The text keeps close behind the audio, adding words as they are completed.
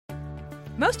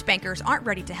Most bankers aren't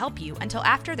ready to help you until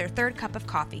after their third cup of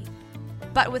coffee.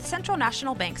 But with Central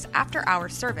National Bank's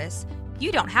after-hours service,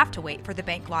 you don't have to wait for the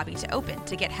bank lobby to open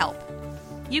to get help.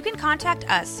 You can contact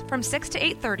us from 6 to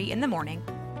 8:30 in the morning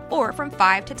or from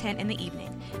 5 to 10 in the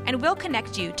evening, and we'll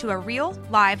connect you to a real,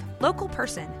 live, local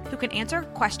person who can answer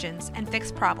questions and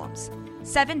fix problems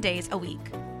 7 days a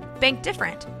week. Bank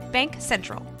different. Bank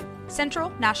Central. Central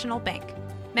National Bank.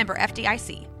 Member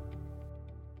FDIC.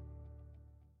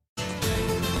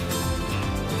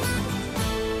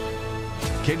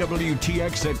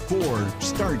 KWTX at 4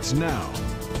 starts now.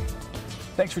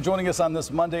 Thanks for joining us on this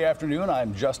Monday afternoon.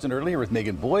 I'm Justin Early with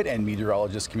Megan Boyd and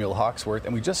meteorologist Camille Hawksworth,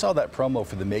 and we just saw that promo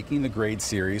for the Making the Grade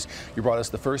series. You brought us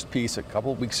the first piece a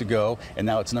couple of weeks ago, and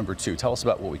now it's number 2. Tell us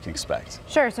about what we can expect.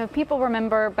 Sure. So if people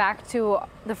remember back to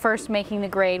the first Making the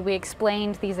Grade, we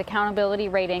explained these accountability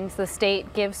ratings. The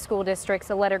state gives school districts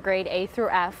a letter grade A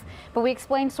through F, but we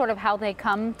explained sort of how they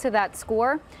come to that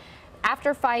score.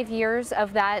 After 5 years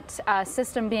of that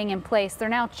system being in place, they're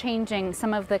now changing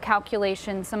some of the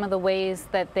calculations, some of the ways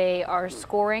that they are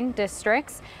scoring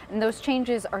districts, and those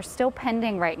changes are still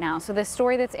pending right now. So the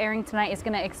story that's airing tonight is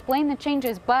going to explain the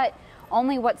changes, but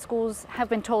only what schools have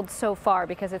been told so far,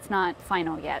 because it's not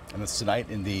final yet. And it's tonight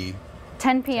in the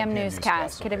 10 p.m.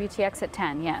 newscast, okay. KWTX at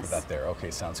 10, yes. Put that there.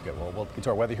 Okay, sounds good. Well, we'll get to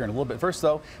our weather here in a little bit. First,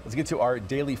 though, let's get to our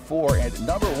Daily 4, and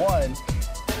number 1,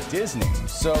 Disney.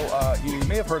 So you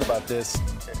may have heard about this.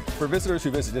 For visitors who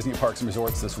visit Disney parks and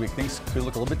resorts this week, things could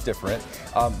look a little bit different.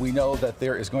 We know that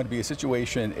there is going to be a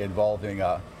situation involving,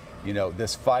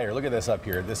 this fire. Look at this up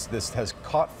here. This has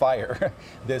caught fire.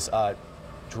 This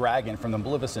dragon from the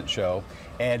Maleficent show,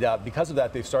 and because of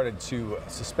that, they've started to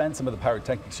suspend some of the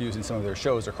pyrotechnics used in some of their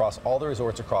shows across all the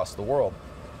resorts across the world.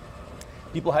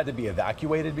 People had to be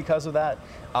evacuated because of that.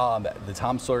 The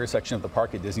Tom Sawyer section of the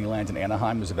park at Disneyland in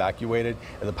Anaheim was evacuated.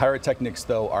 The pyrotechnics,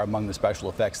 though, are among the special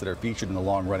effects that are featured in the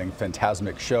long-running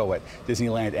Fantasmic show at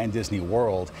Disneyland and Disney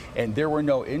World. And there were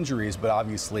no injuries, but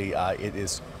obviously it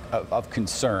is of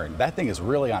concern. That thing is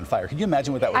really on fire. Can you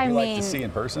imagine what that would be like to see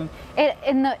in person?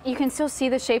 You can still see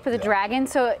the shape of the dragon.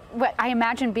 So what I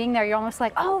imagine being there, you're almost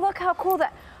like, oh, look how cool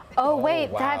that. Oh, wait,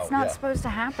 wow. That's not supposed to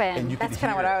happen. That's kind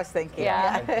of what I was thinking.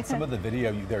 Yeah. And some of the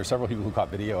video, there are several people who caught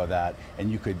video of that, and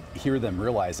you could hear them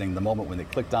realizing the moment when they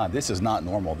clicked on, this is not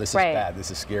normal, this is bad, this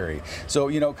is scary.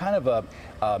 So, kind of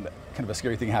a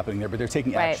scary thing happening there, but they're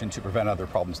taking action to prevent other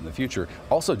problems in the future.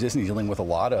 Also, Disney dealing with a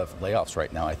lot of layoffs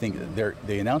right now. I think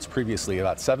they announced previously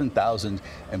about 7,000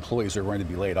 employees are going to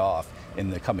be laid off in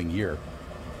the coming year.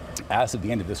 As of the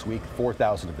end of this week,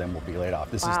 4,000 of them will be laid off.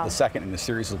 This is the second in a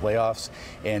series of layoffs,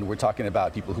 and we're talking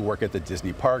about people who work at the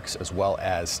Disney parks, as well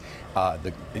as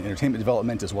the entertainment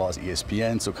development, as well as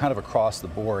ESPN, so kind of across the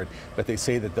board. But they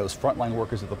say that those frontline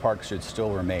workers at the parks should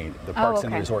still remain, the parks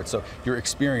and the resorts. So your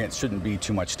experience shouldn't be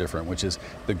too much different, which is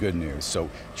the good news. So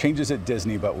changes at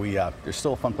Disney, but there's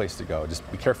still a fun place to go. Just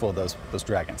be careful of those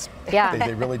dragons. Yeah.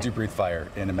 They really do breathe fire,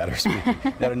 in a matter of speaking.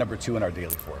 That are number 2 in our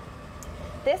Daily 4.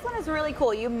 This one is really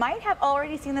cool. You might have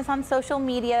already seen this on social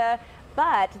media,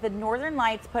 but the Northern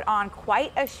Lights put on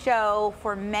quite a show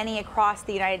for many across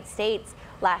the United States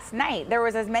last night. There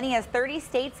was as many as 30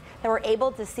 states that were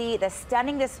able to see the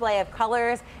stunning display of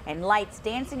colors and lights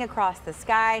dancing across the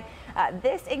sky.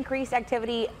 This increased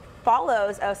activity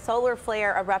follows a solar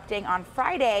flare erupting on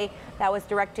Friday that was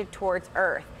directed towards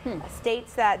Earth.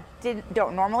 States that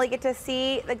don't normally get to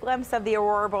see the glimpse of the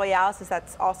aurora borealis,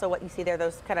 that's also what you see there,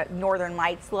 those kind of northern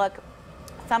lights look.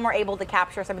 Some were able to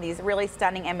capture some of these really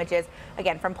stunning images,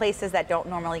 again, from places that don't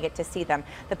normally get to see them.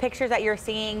 The pictures that you're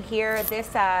seeing here, this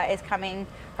is coming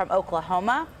from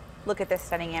Oklahoma. Look at this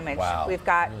stunning image. Wow. We've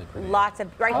got really lots of,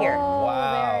 right here.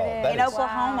 Wow. There it is. In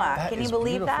Oklahoma. That Can you is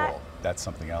believe beautiful. that? That's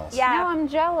something else. Yeah. Now I'm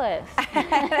jealous.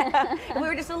 We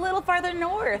were just a little farther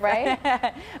north. Right.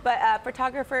 But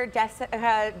photographer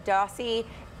Jessica Dossie,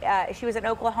 she was in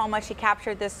Oklahoma. She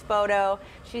captured this photo.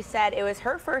 She said it was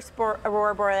her first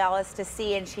aurora borealis to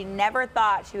see, and she never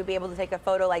thought she would be able to take a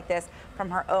photo like this from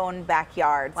her own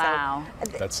backyard. Wow.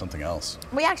 So, that's something else.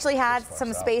 We actually had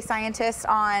some space scientists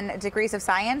on Degrees of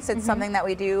Science. It's something that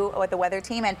we do with the weather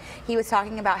team, and he was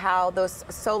talking about how those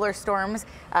solar storms,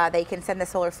 they can send the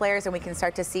solar flares, and we can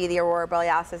start to see the aurora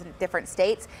borealis in different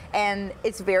states. And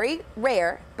it's very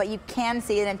rare, but you can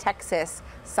see it in Texas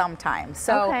sometimes.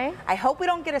 So I hope we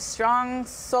don't get a strong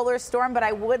solar storm, but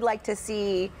I would like to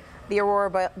see the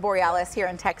Aurora Borealis here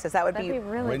in Texas. That would be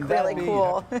really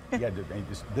cool. Yeah,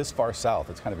 this far south,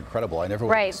 it's kind of incredible. I never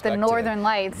would expect the Northern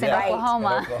Lights in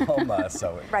Oklahoma. In Oklahoma,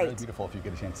 so it's really beautiful if you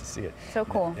get a chance to see it. So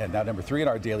cool. And now number 3 in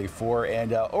our Daily 4.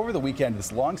 And over the weekend,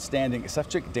 this long-standing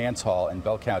eccentric dance hall in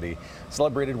Bell County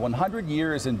celebrated 100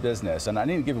 years in business. And on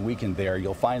any given weekend there,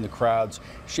 you'll find the crowds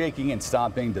shaking and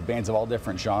stomping to bands of all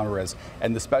different genres.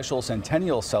 And the special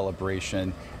centennial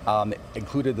celebration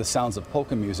included the sounds of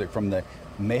polka music from the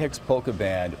Mayhicks Polka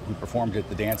Band, who performed at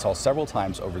the dance hall several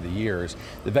times over the years.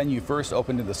 The venue first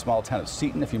opened in the small town of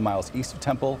Seton, a few miles east of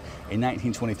Temple, in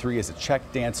 1923 as a Czech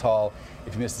dance hall.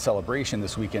 If you missed the celebration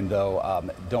this weekend, though,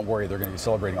 don't worry, they're going to be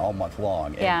celebrating all month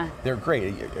long. And they're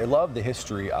great. I love the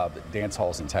history of dance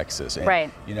halls in Texas.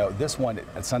 And, you know, this one,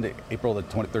 at Sunday, April the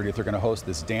 30th, they're going to host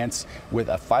this dance with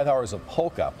 5 hours of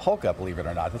polka. Polka, believe it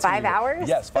or not. That's 5 hours?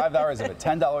 Yes, 5 hours of it.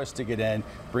 $10 to get in.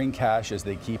 Bring cash as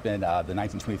they keep in the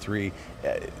 1923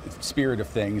 spirit of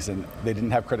things. And they didn't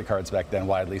have credit cards back then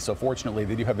widely. So fortunately,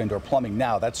 they do have indoor plumbing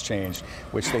now. That's changed,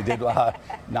 which they did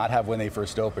not have when they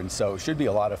first opened. So it should be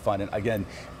a lot of fun. And again,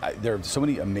 there are so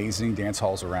many amazing dance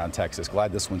halls around Texas.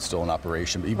 Glad this one's still in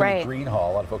operation. But even Green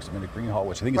Hall, a lot of folks have been to Green Hall,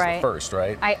 which I think is the first,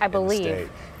 right? I believe.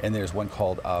 And there's one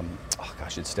called,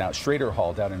 it's down Schrader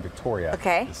Hall down in Victoria.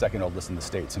 Okay. The second oldest in the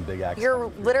state. Some big acts. Your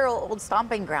literal old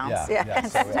stomping grounds. Yeah.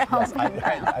 So,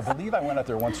 I believe I went out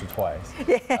there once or twice.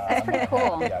 That's pretty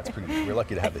cool. Yeah, it's pretty neat. We're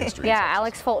lucky to have the history. Yeah,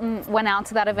 Alex Fulton went out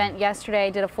to that event yesterday,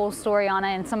 did a full story on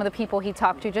it, and some of the people he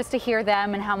talked to, just to hear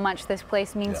them and how much this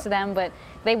place means to them. But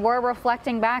they were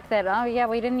reflecting back that, oh yeah,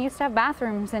 we didn't used to have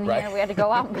bathrooms in here. We had to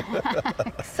go out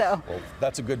back. So well,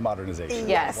 that's a good modernization.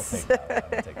 Yes. We'll take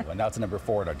that. We'll take it. Now it's number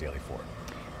 4 in our Daily 4.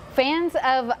 Fans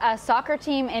of a soccer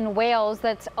team in Wales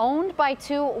that's owned by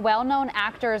 2 well-known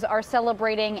actors are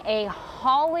celebrating a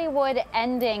Hollywood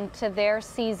ending to their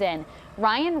season.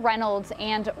 Ryan Reynolds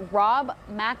and Rob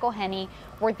McElhenney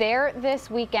were there this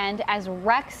weekend as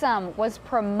Wrexham was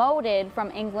promoted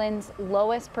from England's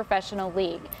lowest professional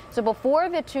league. So before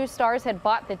the 2 stars had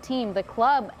bought the team, the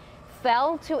club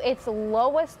fell to its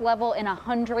lowest level in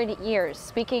 100 years.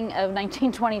 Speaking of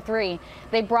 1923,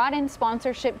 they brought in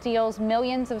sponsorship deals,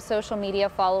 millions of social media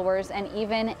followers, and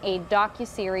even a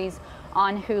docuseries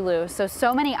on Hulu.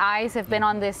 So many eyes have been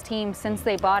on this team since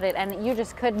they bought it, and you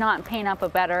just could not paint up a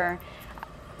better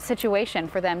situation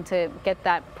for them to get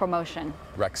that promotion.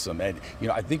 Wrexham, and you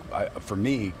know, I think for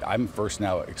me, I'm first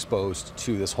now exposed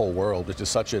to this whole world, which is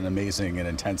such an amazing and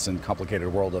intense and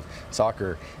complicated world of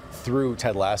soccer, through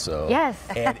Ted Lasso. Yes.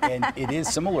 And it is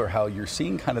similar how you're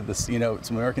seeing kind of this, you know,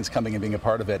 some Americans coming and being a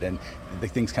part of it, and the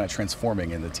things kind of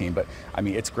transforming in the team. But I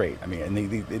mean, it's great. I mean, and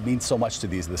it means so much to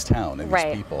this town and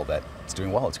these people that it's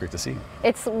doing well. It's great to see.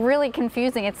 It's really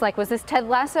confusing. It's like, was this Ted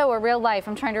Lasso or real life?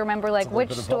 I'm trying to remember like which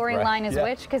storyline is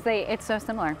which, because it's so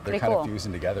similar. They're kind of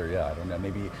fusing together. Yeah, I don't know.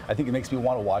 Maybe I think it makes me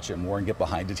want to watch it more and get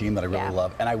behind a team that I really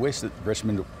love. And I wish that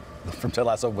Richmond from Ted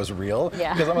Lasso was real,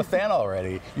 because I'm a fan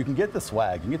already. You can get the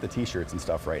swag, you can get the t-shirts and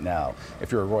stuff right now.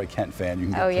 If you're a Roy Kent fan, you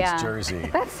can get his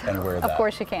jersey and wear that. Of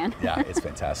course you can. Yeah, it's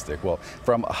fantastic. Well,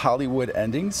 from Hollywood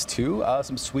endings to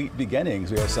some sweet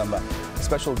beginnings. We have some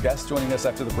special guests joining us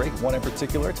after the break, one in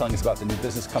particular telling us about the new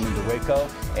business coming to Waco.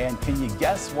 And can you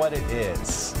guess what it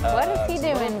is? What is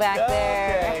he doing back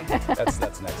there? Okay.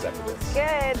 That's next after this.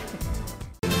 Good.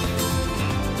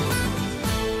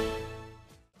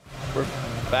 We're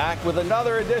back with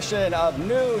another edition of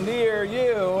New Near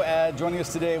You. Joining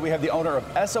us today, we have the owner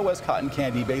of S.O.S. Cotton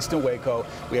Candy based in Waco.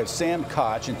 We have Sam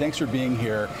Koch, and thanks for being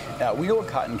here. We know what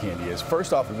cotton candy is.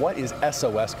 First off, what is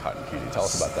S.O.S. Cotton Candy? Tell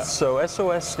us about that. So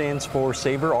S.O.S. stands for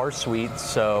Savor Our Sweets.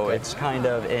 So it's kind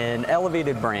of an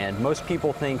elevated brand. Most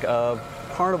people think of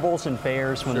carnivals and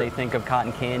fairs when they think of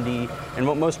cotton candy. And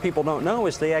what most people don't know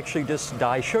is they actually just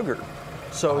dye sugar.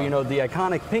 So, you know, the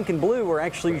iconic pink and blue are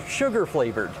actually sugar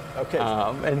flavored. Okay.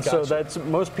 And so that's,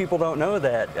 most people don't know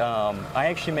that. I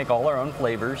actually make all our own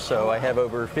flavors. So I have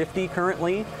over 50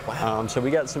 currently. Wow. So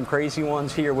we got some crazy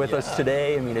ones here with us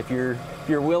today. I mean, if you're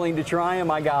willing to try them,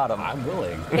 I got them. I'm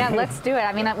willing. Yeah, let's do it.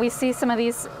 I mean, we see some of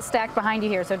these stacked behind you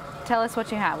here. So tell us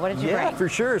what you have. What did you bring? Yeah, for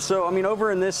sure. So, I mean,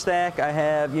 over in this stack, I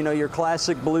have, you know, your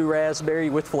classic blue raspberry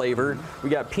with flavor. We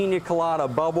got pina colada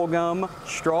bubblegum,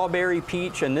 strawberry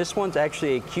peach, and this one's actually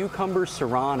a cucumber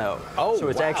serrano. Oh, so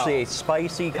it's actually a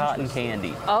spicy cotton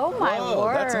candy. Oh my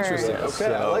word. That's interesting. Okay,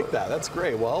 So, I like that. That's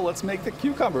great. Well, let's make the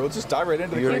cucumber. Let's just dive right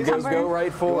into the You're cucumber. gonna go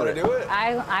right for it. You want to do it?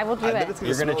 I will do it.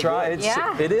 You're gonna try it.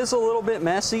 Yeah. It is a little bit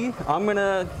messy. I'm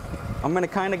gonna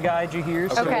kind of guide you here.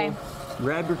 So Okay.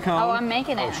 grab your cone. Oh, I'm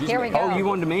making it. she's Here we making go. Oh, you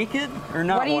wanted to make it or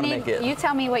not What do you want to need? make it? You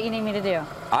tell me what you need me to do.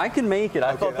 I can make it.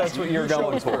 I thought that's what you were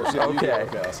going for. Okay.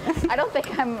 I don't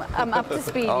think I'm up to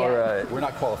speed All yet. right. We're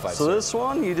not qualified. So sir. this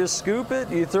one, you just scoop it,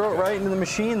 you throw it right into the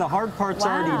machine. The hard part's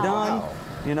already done. Wow.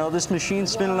 You know, this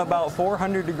machine's spinning about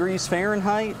 400 degrees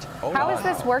Fahrenheit. Oh, How wow. is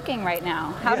this working right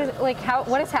now?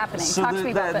 What is happening? So Talk to me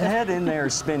about that this. head in there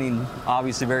is spinning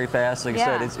obviously very fast. Like I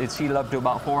Yeah. said, it's heated up to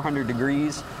about 400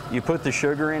 degrees. You put the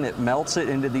sugar in, it melts it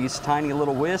into these tiny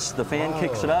little wisps. The fan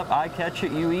kicks it up, I catch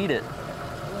it, you eat it.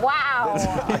 Wow.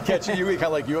 I catch you eat kind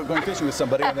of like you going fishing with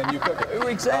somebody and then you cook it.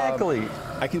 Exactly.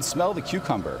 I can smell the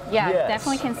cucumber. Yeah, Yes.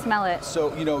 definitely can smell it.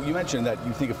 So, you know, you mentioned that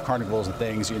you think of carnivals and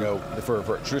things, you know, for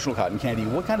traditional cotton candy.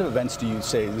 What kind of events do you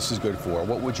say this is good for?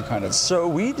 What would you kind of... So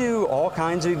we do all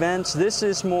kinds of events. This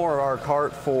is more our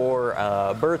cart for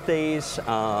birthdays.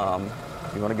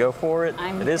 You want to go for it?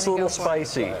 I'm It is a gonna little go for it.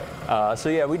 spicy. So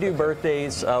yeah, we do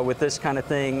birthdays with this kind of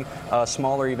thing,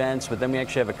 smaller events, but then we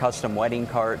actually have a custom wedding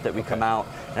cart that we come out.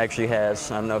 It actually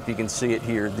has, I don't know if you can see it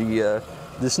here,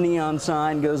 this neon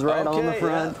sign goes right on the Okay,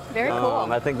 front. yeah. Very cool.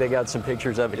 I think they got some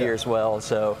pictures of it here as well.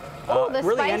 So Oh, the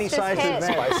really spice any just size hit.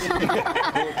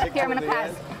 event. Here, I'm gonna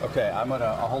pass. Okay, I'll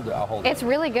hold it. I'll hold it. It's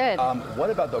really good. What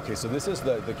about, okay, so this is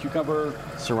the cucumber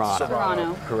Serrano.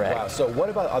 Serrano. Correct. Wow, so what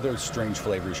about other strange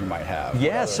flavors you might have?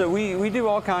 Yeah, so we do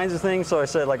all kinds of things. So I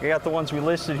said, like I got the ones we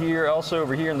listed here. Also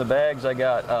over here in the bags, I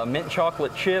got mint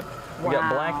chocolate chip. We got Wow.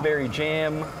 blackberry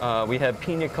jam. We have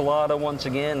pina colada once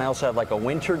again. I also have like a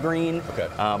wintergreen. Okay.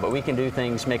 But we can do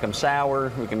things, make them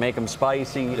sour. We can make them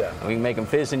spicy. Yeah. We can make them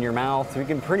fizz in your mouth. We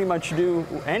can pretty much do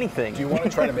anything. Do you want to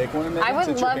try to make one? Megan, I would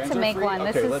since your love hands to are make free? one.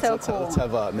 This Okay, is so let's cool.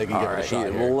 have Megan All give it a right, shot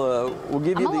here, here. we'll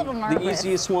give I'm you a little the nervous.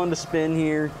 easiest one to spin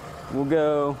here. We'll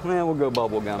go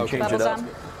bubble gum. Okay. Change Bubble it up. gum?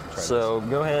 So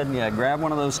go ahead and grab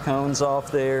one of those cones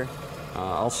off there.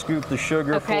 I'll scoop the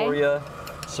sugar Okay. for you.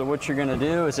 So what you're gonna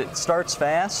do is it starts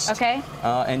fast. Okay.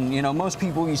 And you know, most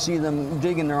people, you see them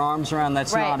digging their arms around,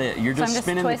 that's Right. not it. You're So I'm just just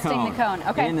spinning twisting the cone.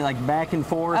 Okay. And like back and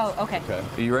forth. Oh, okay. Okay.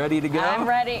 Are you ready to go? I'm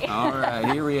ready. All right,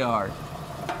 here we are.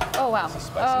 Oh, wow. spicy.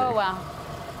 Oh, wow.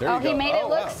 There you Oh, he go. made it Oh,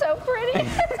 look wow. so pretty.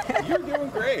 You're doing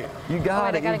great. You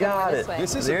got I it, gotta you go got more it. this way.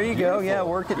 This is There you go, yeah, beautiful.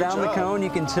 work it Good down the job. cone. You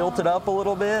can tilt it up a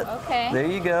little bit. Okay. There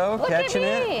you go, Look catching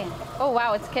at me. it. Oh,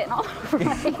 wow, it's getting all over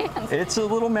my hands. It's a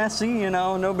little messy, you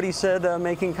know. Nobody said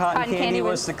making cotton candy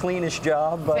was the cleanest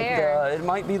job, but Fair. it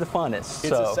might be the funnest. It's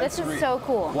so. a This is so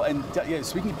cool. Well, and yeah,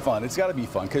 speaking of fun, it's got to be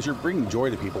fun because you're bringing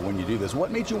joy to people when you do this. What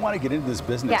made you want to get into this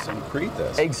business Yeah. and create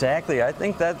this? Exactly. I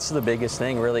think that's the biggest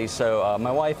thing, really. So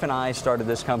my wife and I started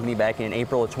this company back in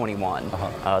April of 21.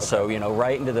 So, you know,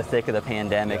 right into the thick of the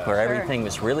pandemic Yeah. where Sure. everything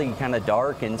was really kind of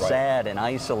dark and Right. sad and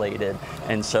isolated.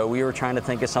 And so we were trying to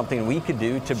think of something we could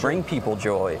do to bring people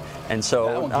joy. And so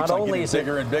That one not keeps on only getting is it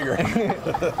bigger and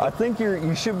bigger. I think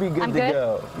you should be good I'm to good?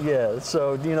 go. Yeah.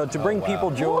 So you know, to bring wow. people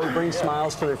joy, bring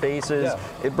smiles to their faces.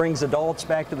 Yeah. It brings adults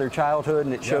back to their childhood,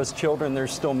 and it shows children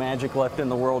there's still magic left in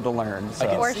the world to learn. So.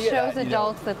 can Or see it shows at, you know-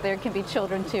 adults that there can be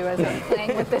children too as I'm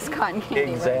playing with this cotton candy.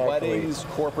 right? Exactly. Weddings,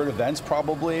 corporate events,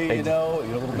 probably. You know, a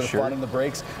little bit Sure. of fun in the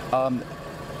breaks.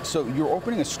 So you're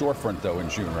opening a storefront though in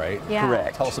June, right? Yeah.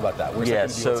 Correct. Tell us about that. Where's that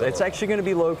Yes, gonna be? so What's that it's look actually going to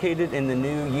be located in the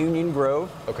new Union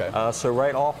Grove. Okay. So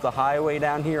right off the highway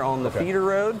down here on the Okay. feeder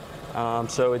road.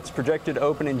 So it's projected to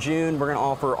open in June. We're going to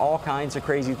offer all kinds of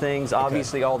crazy things.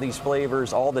 Obviously, all these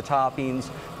flavors, all the toppings.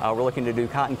 We're looking to do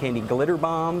cotton candy glitter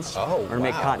bombs. Oh, We're going to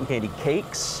make wow. cotton candy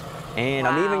cakes. And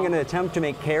I'm even Wow. going to attempt to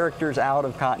make characters out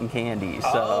of cotton candy.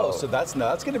 So that's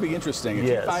going to be interesting. If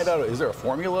Yes. you find out, is there a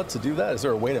formula to do that? Is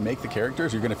there a way to make the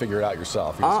characters? You're going to figure it out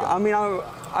yourself. You're just I mean,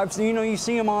 I've you know, you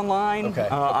see them online. Okay,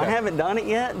 I okay. haven't done it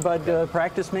yet, but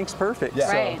practice makes perfect. yeah,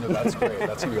 So. Right. no, that's great.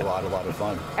 That's going to be a lot of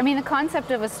fun. I mean, the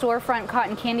concept of a storefront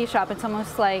cotton candy shop, it's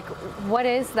almost like, what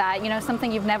is that? You know,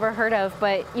 something you've never heard of,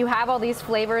 but you have all these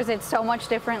flavors. It's so much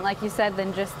different, like you said,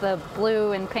 than just the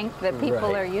blue and pink that people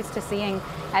Right. are used to seeing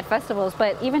at festivals.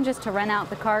 But even just to rent out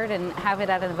the card and have it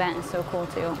at an event is so cool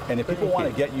too. And if people want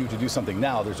to get you to do something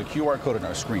now, there's a QR code on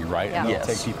our screen, right? Yeah. And that'll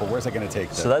Yes. take people. Where's that going to take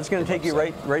them? So that's going to take you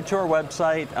right to our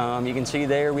website. You can see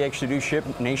there we actually do ship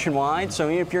nationwide. So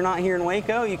if you're not here in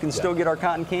Waco, you can still get our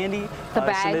cotton candy. The Submit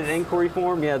bags? an inquiry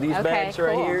form. Yeah, these Okay, bags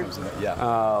right cool. here.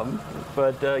 Yeah.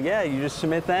 Yeah, you just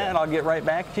submit that, and I'll get right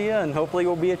back to you, and hopefully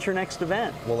we'll be at your next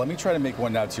event. Well, let me try to make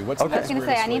one now too. What's the I was next going to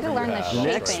say, I weirdest need to flavor learn you the have?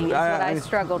 shaping That's is right. what I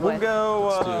struggled we'll with.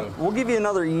 go. We'll give you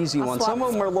another easy I'll one. swap Some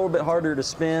of them are a little bit harder to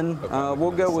spin.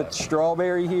 We'll go with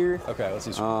strawberry here. Okay, let's see.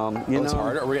 You it's know-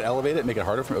 harder. Are we going to elevate it, make it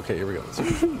harder for me? Okay, here we go. Let's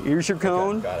see. Here's your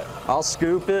cone. got it. I'll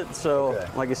scoop it. So, Okay.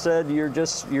 like I said,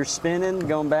 you're spinning,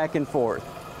 going back and forth.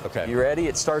 Okay. You ready?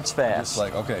 It starts fast. Just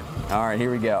like, okay. All right,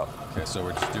 here we go. Okay, so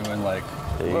we're just doing like.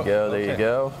 There you go. There you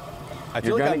go. I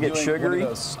feel You're like gonna I'm get doing one of sugary.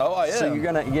 those- Oh, I am. So you're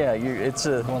gonna, yeah, it's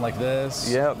a. Going like this.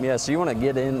 Yep, yeah. So you want to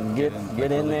get in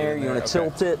there. You want to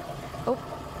tilt it. Oh,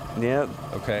 Yep.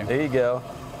 Okay. There you go.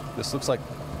 This looks like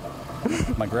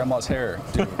my grandma's hair,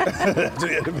 dude.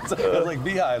 It's like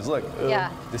beehives. Look.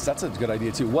 yeah. That's a good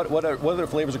idea too. What other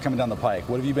flavors are coming down the pike?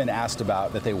 What have you been asked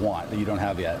about that they want that you don't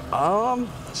have yet?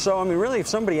 So I mean, really, if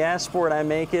somebody asks for it, I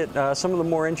make it. Some of the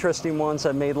more interesting ones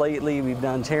I've made lately, we've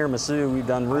done tiramisu, we've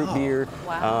done root beer.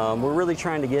 Wow. We're really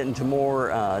trying to get into more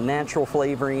natural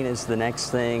flavoring is the next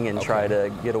thing, and try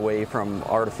to get away from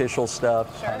artificial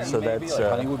stuff. Honey, So maybe? that's Like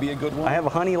honey would be a good one. I have a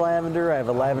honey lavender. I have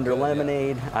a lavender good, yeah.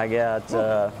 lemonade. I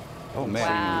got. Oh man,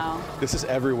 Wow. this is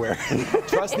everywhere.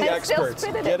 Trust the It's still experts.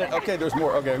 spinning Get it. it? Okay, there's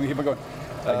more. Okay, we keep on going.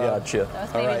 I gotcha. That was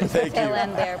All maybe right, just the thank tail you.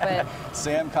 end there, but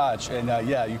Sam Koch, and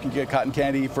yeah, you can get cotton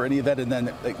candy for any event, and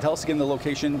then tell us again the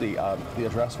location, the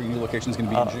address for your new location is going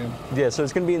to be in June. Yeah, so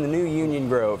it's going to be in the new Union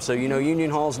Grove. So you know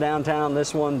Union Hall's downtown.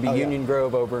 This one be Oh, yeah. Union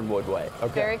Grove over in Woodway.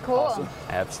 Okay. very cool. Awesome.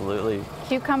 Absolutely.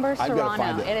 Cucumber I've gotta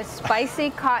find serrano. it. It is spicy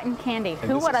cotton candy. And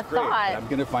Who this would is have great. thought? I'm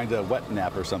going to find a wet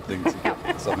nap or something. To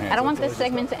get some hands I don't want on this delicious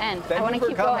segment stuff. to end. Thank I want you to for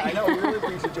keep coming. going. I know. We really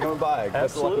appreciate you coming by.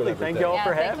 Best of luck with Absolutely. Thank everything. y'all Yeah,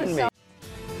 for thank you having so me.